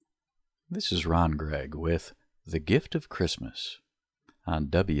This is Ron Gregg with The Gift of Christmas on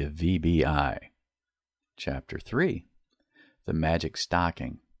WVBI. Chapter 3, The Magic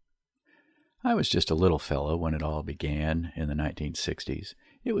Stocking. I was just a little fellow when it all began in the 1960s.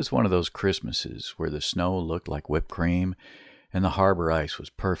 It was one of those Christmases where the snow looked like whipped cream and the harbor ice was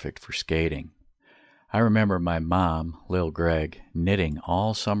perfect for skating. I remember my mom, Lil Gregg, knitting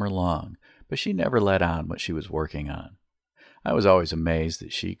all summer long, but she never let on what she was working on. I was always amazed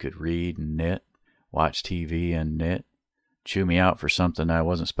that she could read and knit, watch TV and knit, chew me out for something I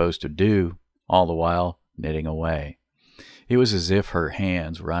wasn't supposed to do, all the while knitting away. It was as if her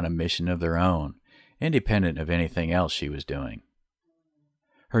hands were on a mission of their own, independent of anything else she was doing.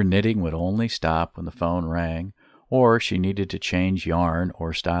 Her knitting would only stop when the phone rang, or she needed to change yarn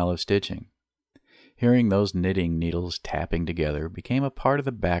or style of stitching. Hearing those knitting needles tapping together became a part of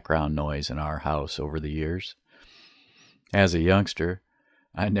the background noise in our house over the years. As a youngster,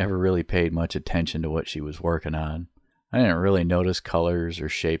 I never really paid much attention to what she was working on. I didn't really notice colors or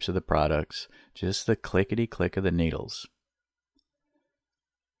shapes of the products, just the clickety-click of the needles.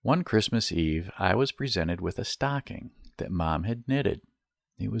 One Christmas Eve, I was presented with a stocking that Mom had knitted.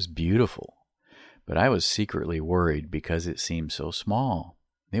 It was beautiful, but I was secretly worried because it seemed so small.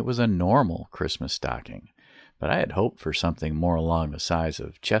 It was a normal Christmas stocking, but I had hoped for something more along the size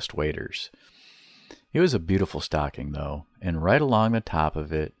of chest waders. It was a beautiful stocking, though, and right along the top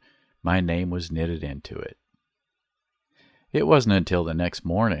of it, my name was knitted into it. It wasn't until the next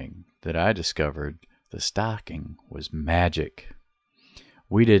morning that I discovered the stocking was magic.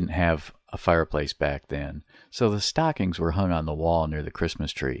 We didn't have a fireplace back then, so the stockings were hung on the wall near the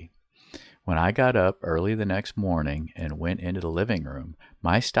Christmas tree. When I got up early the next morning and went into the living room,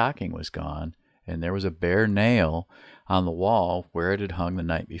 my stocking was gone, and there was a bare nail on the wall where it had hung the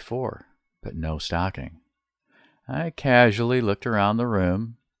night before, but no stocking. I casually looked around the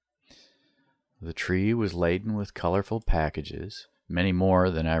room. The tree was laden with colorful packages, many more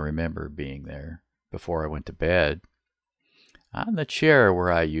than I remember being there before I went to bed. On the chair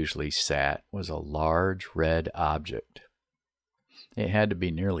where I usually sat was a large red object. It had to be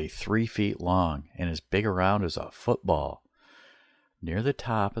nearly 3 feet long and as big around as a football. Near the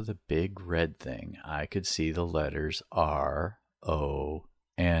top of the big red thing, I could see the letters R-O-N.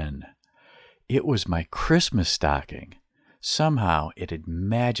 It was my Christmas stocking. Somehow it had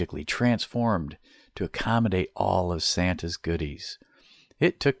magically transformed to accommodate all of Santa's goodies.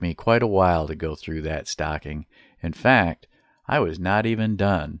 It took me quite a while to go through that stocking. In fact, I was not even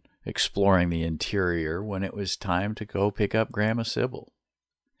done exploring the interior when it was time to go pick up Grandma Sybil.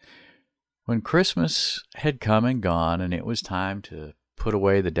 When Christmas had come and gone and it was time to put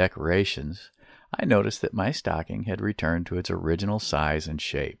away the decorations, I noticed that my stocking had returned to its original size and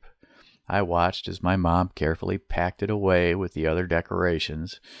shape. I watched as my mom carefully packed it away with the other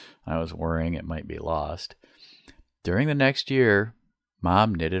decorations. I was worrying it might be lost. During the next year,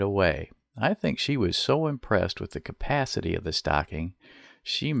 Mom knit it away. I think she was so impressed with the capacity of the stocking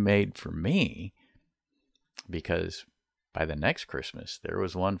she made for me, because by the next Christmas there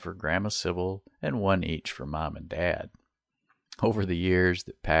was one for Grandma Sybil and one each for Mom and Dad. Over the years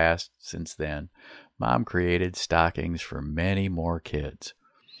that passed since then, Mom created stockings for many more kids.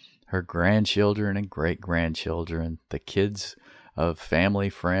 Her grandchildren and great-grandchildren, the kids of family,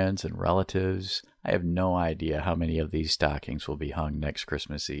 friends, and relatives. I have no idea how many of these stockings will be hung next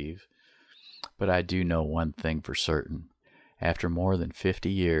Christmas Eve. But I do know one thing for certain. After more than 50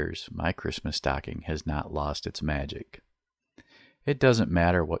 years, my Christmas stocking has not lost its magic. It doesn't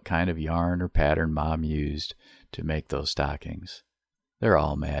matter what kind of yarn or pattern Mom used to make those stockings. They're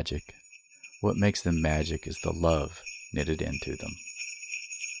all magic. What makes them magic is the love knitted into them.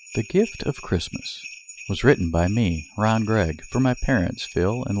 The Gift of Christmas was written by me, Ron Gregg, for my parents,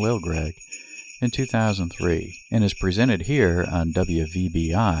 Phil and Lil Gregg, in 2003, and is presented here on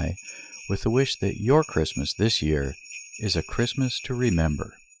WVBI with the wish that your Christmas this year is a Christmas to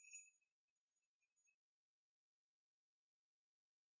remember.